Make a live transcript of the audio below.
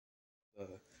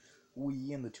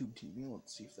Wii and the Tube TV.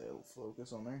 Let's see if that'll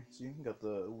focus on there. See, got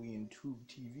the Wii and Tube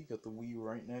TV, got the Wii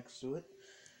right next to it.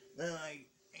 Then I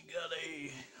got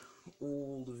a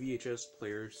old VHS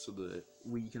player so the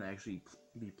Wii can actually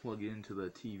be plugged into the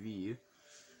TV,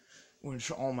 which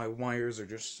all my wires are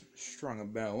just strung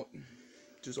about,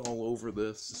 just all over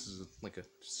this. This is like a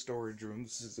storage room.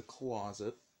 This is a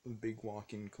closet, a big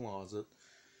walk-in closet.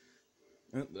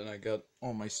 And then I got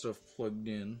all my stuff plugged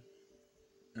in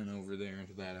and over there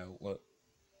into that outlet,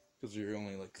 because there are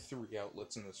only like 3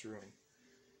 outlets in this room.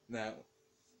 That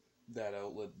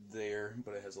outlet there,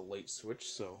 but it has a light switch,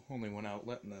 so only 1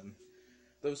 outlet, and then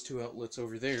those 2 outlets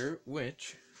over there,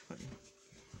 which, let me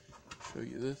show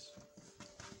you this.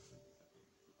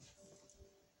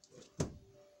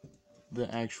 The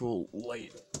actual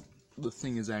light, the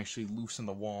thing is actually loose in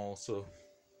the wall, so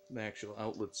the actual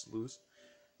outlet's loose.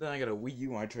 Then I got a Wii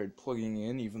U I tried plugging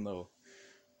in, even though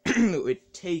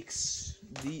it takes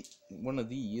one of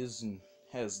these and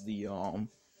has the aux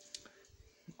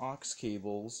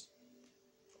cables,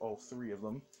 all 3 of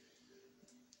them.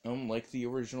 Like the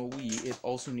original Wii, it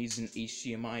also needs an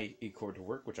HDMI cord to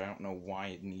work, which I don't know why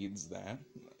it needs that.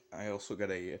 I also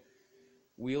got a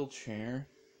wheelchair,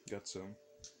 got some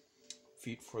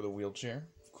feet for the wheelchair,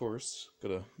 of course.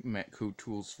 Got a Matco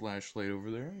Tools flashlight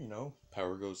over there, you know,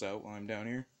 power goes out while I'm down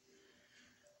here.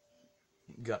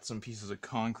 Got some pieces of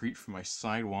concrete for my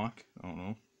sidewalk, I don't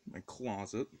know, my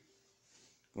closet,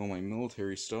 all my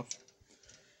military stuff.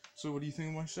 So what do you think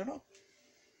of my setup?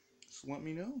 Just let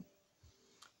me know.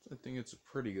 I think it's a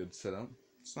pretty good setup.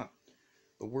 It's not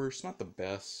the worst, not the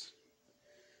best.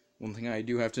 One thing I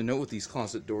do have to note with these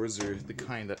closet doors are the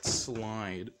kind that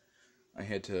slide. I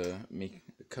had to make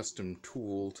a custom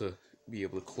tool to be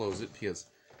able to close it, because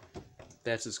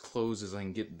that's as close as I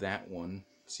can get that one.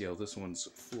 See how this one's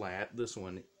flat, this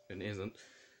one it isn't.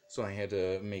 So I had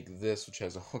to make this, which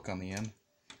has a hook on the end,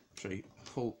 which I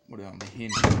put it on the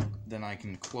hinge, then I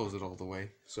can close it all the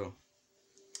way. So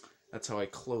that's how I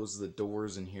close the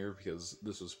doors in here, because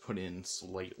this was put in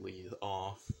slightly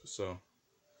off. So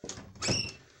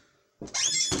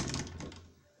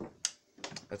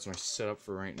that's my setup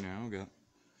for right now. Got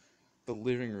the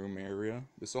living room area.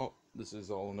 This is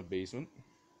all in the basement.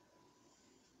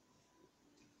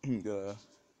 You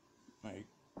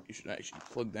should actually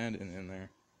plug that in there.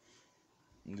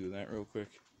 And do that real quick.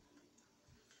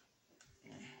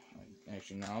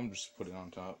 Actually, now I'm just put it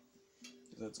on top.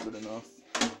 That's good enough.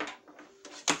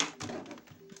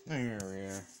 There we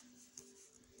are.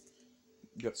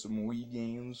 Got some Wii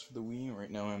games for the Wii.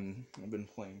 Right now I've been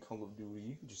playing Call of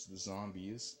Duty, just the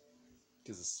zombies,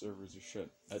 because the servers are shut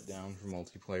down for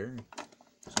multiplayer.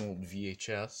 Some old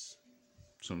VHS,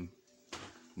 some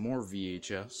more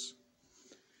VHS.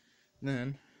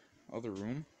 Then, other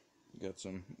room, got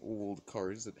some old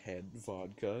cars that had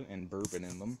vodka and bourbon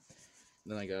in them.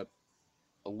 Then I got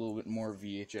a little bit more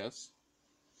VHS.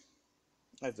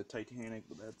 I have the Titanic,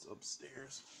 but that's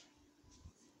upstairs.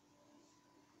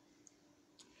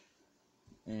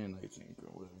 And I think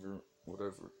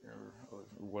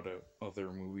what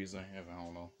other movies I have, I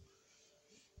don't know.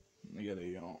 I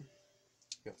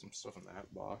got some stuff in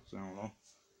that box, I don't know.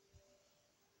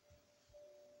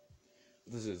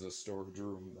 This is a storage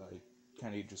room that I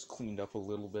kind of just cleaned up a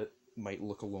little bit. Might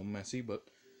look a little messy, but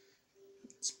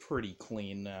it's pretty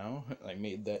clean now. I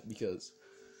made that because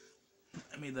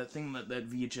I made that thing that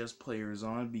VHS player is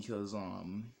on, because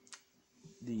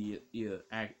the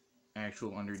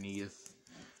actual underneath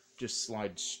just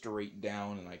slides straight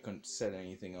down, and I couldn't set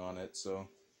anything on it, so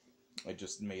I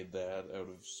just made that out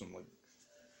of some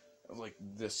like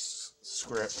this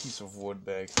scrap piece of wood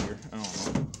back here. I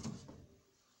don't know.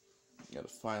 Got a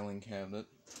filing cabinet.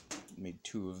 Made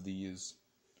 2 of these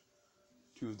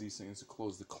things to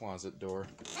close the closet door.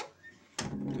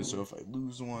 Just so if I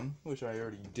lose one, which I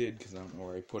already did because I don't know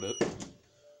where I put it.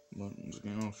 But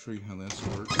I'll show you how this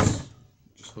works. It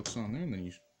just hooks on there, and then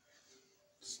you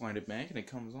slide it back, and it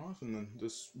comes off, and then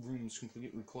this room's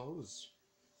completely closed.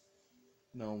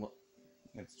 No,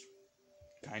 it's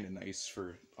kind of nice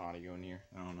for audio in here.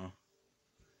 I don't know.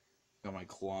 Got my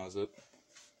closet.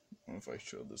 I don't know if I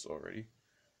showed this already.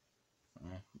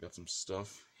 Got some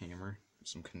stuff, hammer,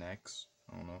 some connects.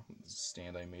 I don't know. This is a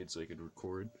stand I made so I could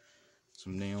record.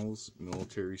 Some nails,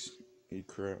 military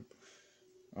crap.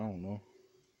 I don't know.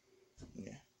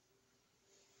 Yeah.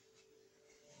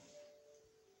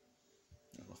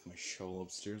 I left my shovel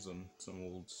upstairs on some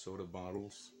old soda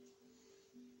bottles.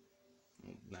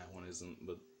 Well, that one isn't,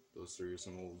 but those 3 are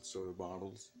some old soda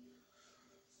bottles.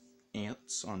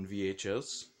 Ants on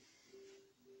VHS.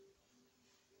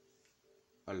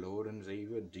 Our Lord and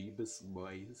Savior, Jeebus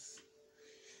Boys.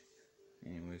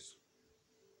 Anyways,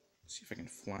 see if I can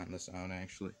flatten this out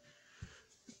actually.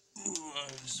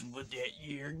 Just put that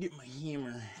here. Get my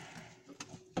hammer.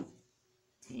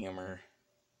 Hammer.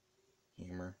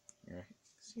 Here.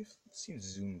 See if it's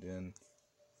zoomed in.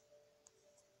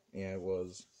 Yeah, it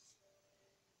was.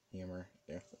 Hammer.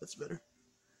 Yeah, that's better.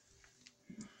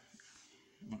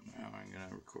 Now I'm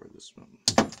gonna record this one.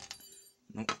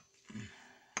 Nope.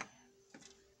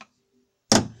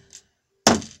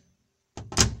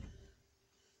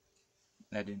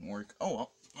 That didn't work. Oh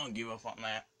well, I'll give up on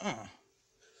that.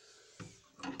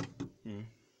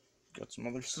 Got some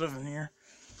other stuff in here.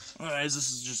 Guys,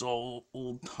 this is just all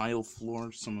old tile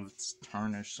floor. Some of it's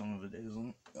tarnished, some of it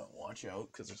isn't. Gotta watch out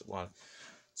because there's a lot of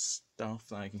stuff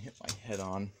that I can hit my head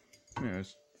on.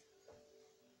 Anyways,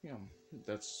 yeah,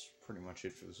 that's pretty much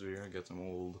it for this video. I got some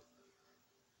old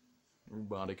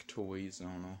robotic toys. I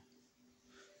don't know.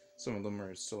 Some of them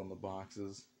are still in the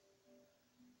boxes.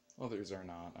 Others are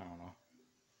not. I don't know.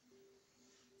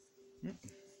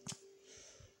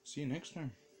 See you next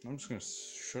time. I'm just gonna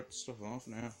shut stuff off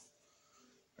now.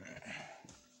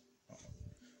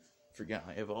 Forgot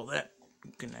I have all that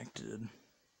connected.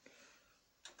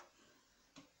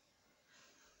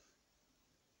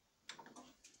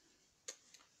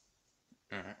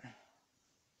 Alright.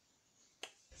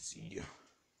 See ya.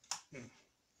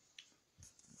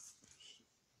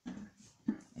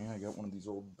 Yeah, I got one of these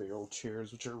old barrel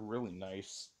chairs, which are really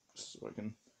nice, so I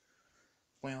can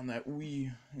play on that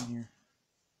Wii in here.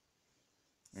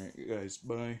 Alright, guys,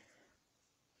 bye.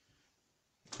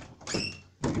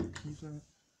 Peace out.